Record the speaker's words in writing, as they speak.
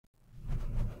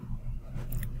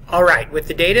All right, with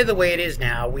the data the way it is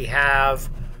now, we have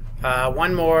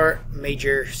one more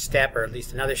major step, or at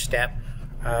least another step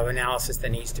of analysis that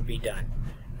needs to be done.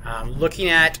 Looking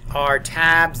at our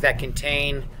tabs that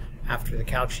contain, after the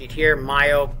calc sheet here,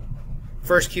 MIO,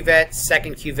 first cuvette,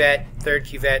 second cuvette, third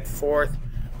cuvette, fourth,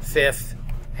 fifth,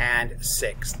 and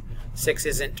sixth. Sixth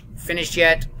isn't finished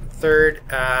yet. Third,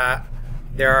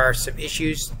 there are some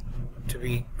issues to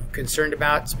be concerned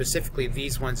about, specifically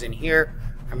these ones in here.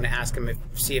 I'm going to ask them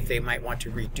see if they might want to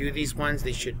redo these ones.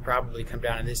 They should probably come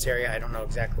down in this area. I don't know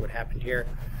exactly what happened here.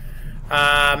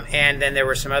 And then there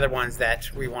were some other ones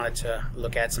that we wanted to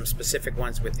look at, some specific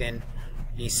ones within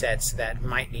these sets that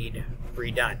might need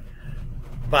redone.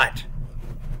 But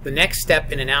the next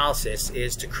step in analysis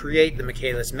is to create the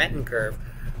Michaelis-Menten curve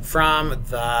from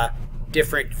the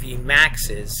different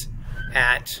Vmaxes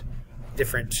at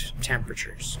different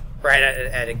temperatures, right,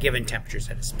 at a given temperatures,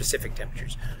 at a specific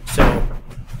temperatures. So,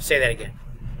 say that again.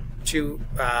 To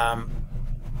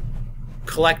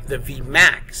collect the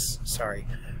Vmax,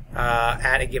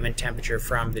 at a given temperature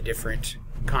from the different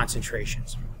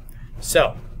concentrations.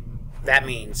 So, that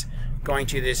means going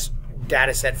to this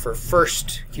data set for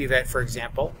first cuvette, for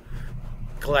example,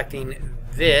 collecting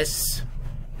this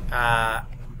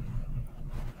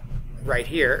right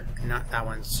here, not that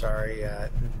one, sorry,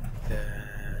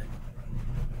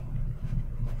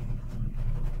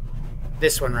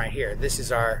 this one right here. This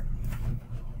is our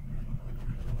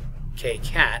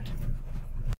KCAT,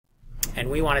 and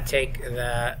we want to take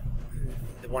the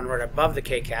one right above the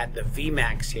KCAT, the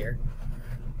Vmax here.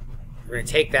 We're going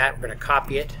to take that, we're going to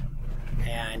copy it,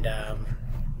 and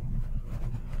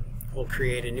we'll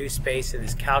create a new space in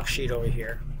this calc sheet over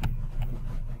here.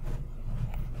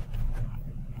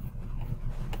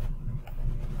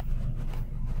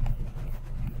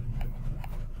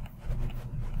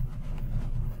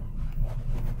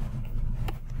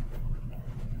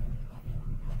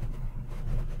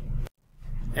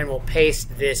 And we'll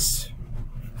paste this,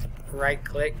 right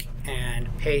click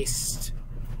and paste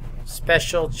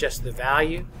special, just the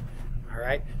value.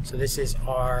 Alright, so this is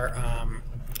our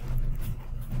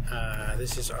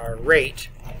rate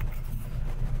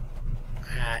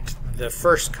at the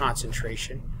first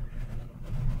concentration.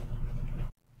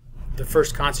 The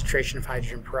first concentration of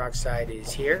hydrogen peroxide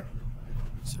is here,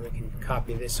 so we can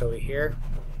copy this over here.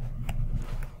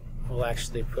 We'll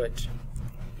actually put,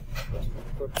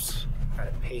 whoops,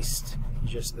 gotta paste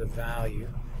just the value.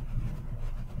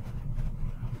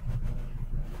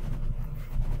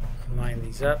 Line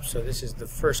these up. So this is the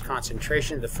first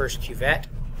concentration, the first cuvette.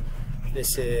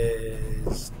 This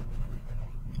is,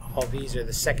 all these are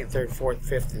the second, third, fourth,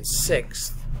 fifth, and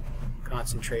sixth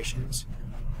concentrations.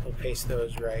 We'll paste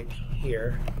those right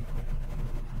here.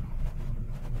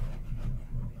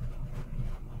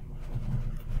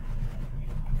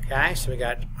 Okay, so we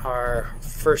got our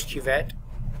first cuvette,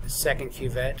 second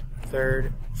cuvette,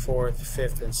 third, fourth,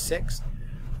 fifth, and sixth.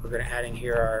 We're going to add in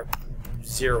here our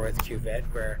 0th cuvette,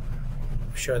 where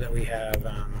we show that we have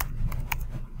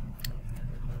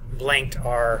blanked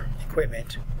our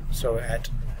equipment. So at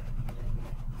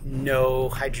no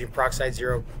hydrogen peroxide,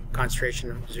 0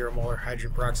 concentration, 0 molar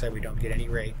hydrogen peroxide, we don't get any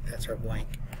rate. That's our blank.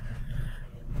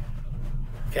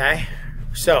 Okay,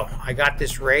 so I got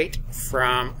this rate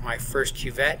from my first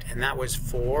cuvette, and that was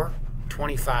for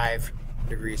 25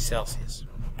 degrees Celsius.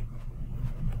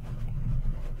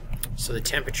 So the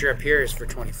temperature up here is for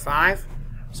 25.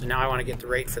 So now I want to get the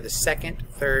rate for the second,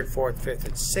 third, fourth, fifth,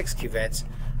 and sixth cuvettes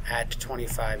at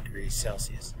 25 degrees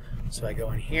Celsius. So I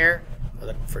go in here, I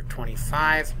look for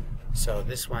 25. So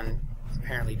this one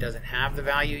apparently doesn't have the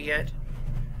value yet,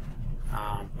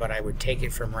 but I would take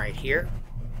it from right here,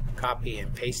 copy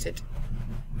and paste it.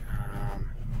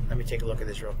 Let me take a look at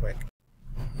this real quick.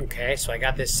 Okay, so I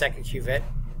got this second cuvette,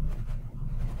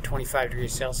 25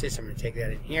 degrees Celsius. I'm going to take that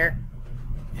in here,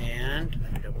 and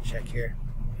let me double check here.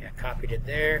 Yeah, copied it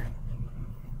there.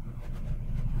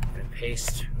 I'm going to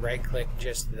paste, right click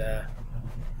just the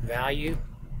value.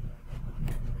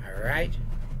 Alright.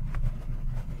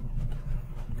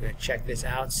 I'm going to check this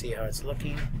out, see how it's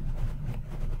looking.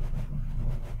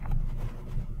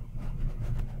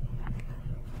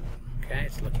 Okay,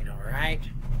 it's looking alright.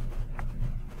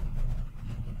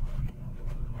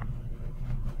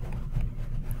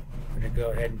 I'm going to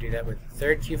go ahead and do that with the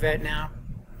third cuvette now.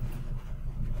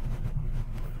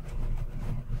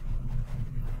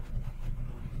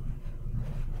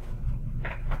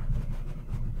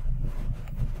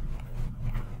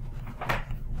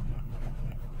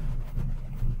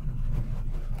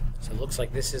 So it looks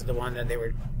like this is the one that they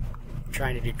were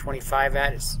trying to do 25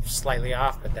 at. It's slightly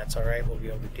off, but that's alright. We'll be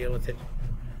able to deal with it.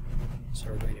 So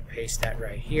we're going to paste that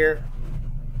right here.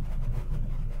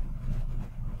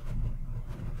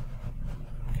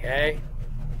 Okay.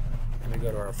 Then we go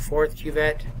to our fourth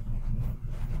cuvette.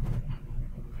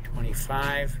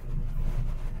 25.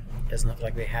 Doesn't look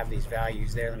like they have these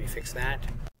values there. Let me fix that.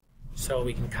 So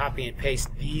we can copy and paste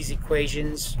these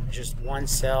equations, just one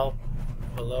cell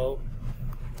below,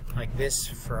 like this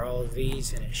for all of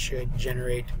these, and it should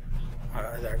generate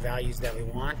our values that we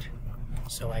want.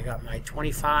 So I got my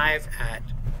 25 at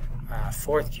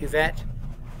fourth cuvette.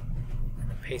 I'm going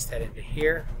to paste that into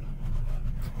here.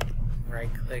 Right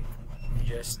click,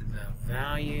 adjust the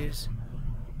values.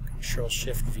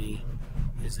 Control-Shift-V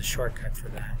is the shortcut for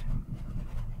that.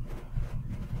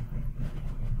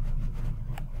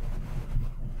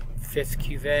 Fifth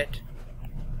cuvette,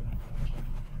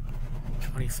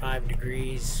 25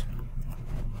 degrees.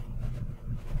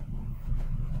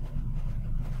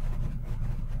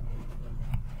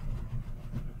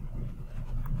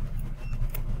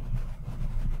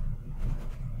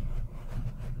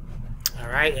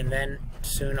 Alright, and then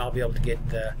soon I'll be able to get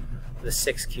the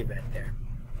sixth cuvette there.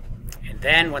 And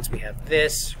then once we have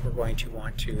this, we're going to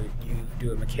want to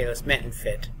do a Michaelis-Menten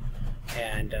fit,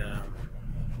 and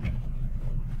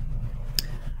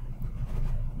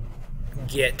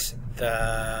get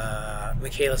the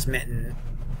Michaelis-Menten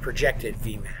projected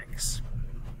Vmax.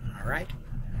 Alright,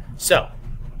 so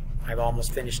I've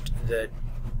almost finished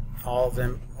all of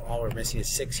them. All we're missing is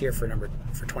 6 here for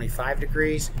 25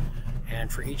 degrees,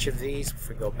 and for each of these, if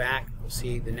we go back, we'll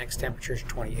see the next temperature is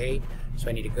 28. So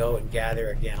I need to go and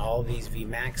gather again all these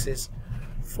Vmaxes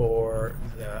for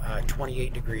the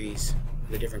 28 degrees,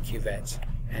 the different cuvettes,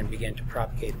 and begin to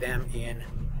propagate them in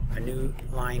a new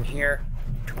line here.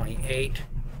 28.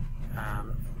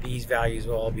 These values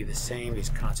will all be the same, these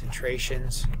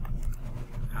concentrations,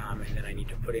 and then I need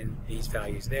to put in these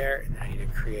values there, and I need to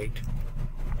create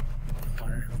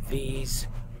one of these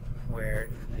where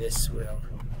this will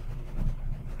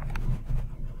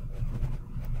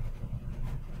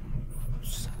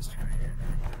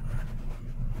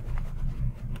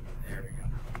there we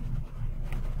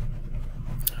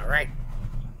go. Alright.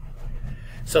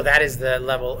 So that is the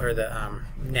level, or the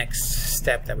next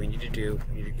step that we need to do.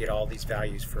 We need to get all these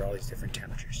values for all these different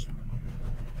temperatures.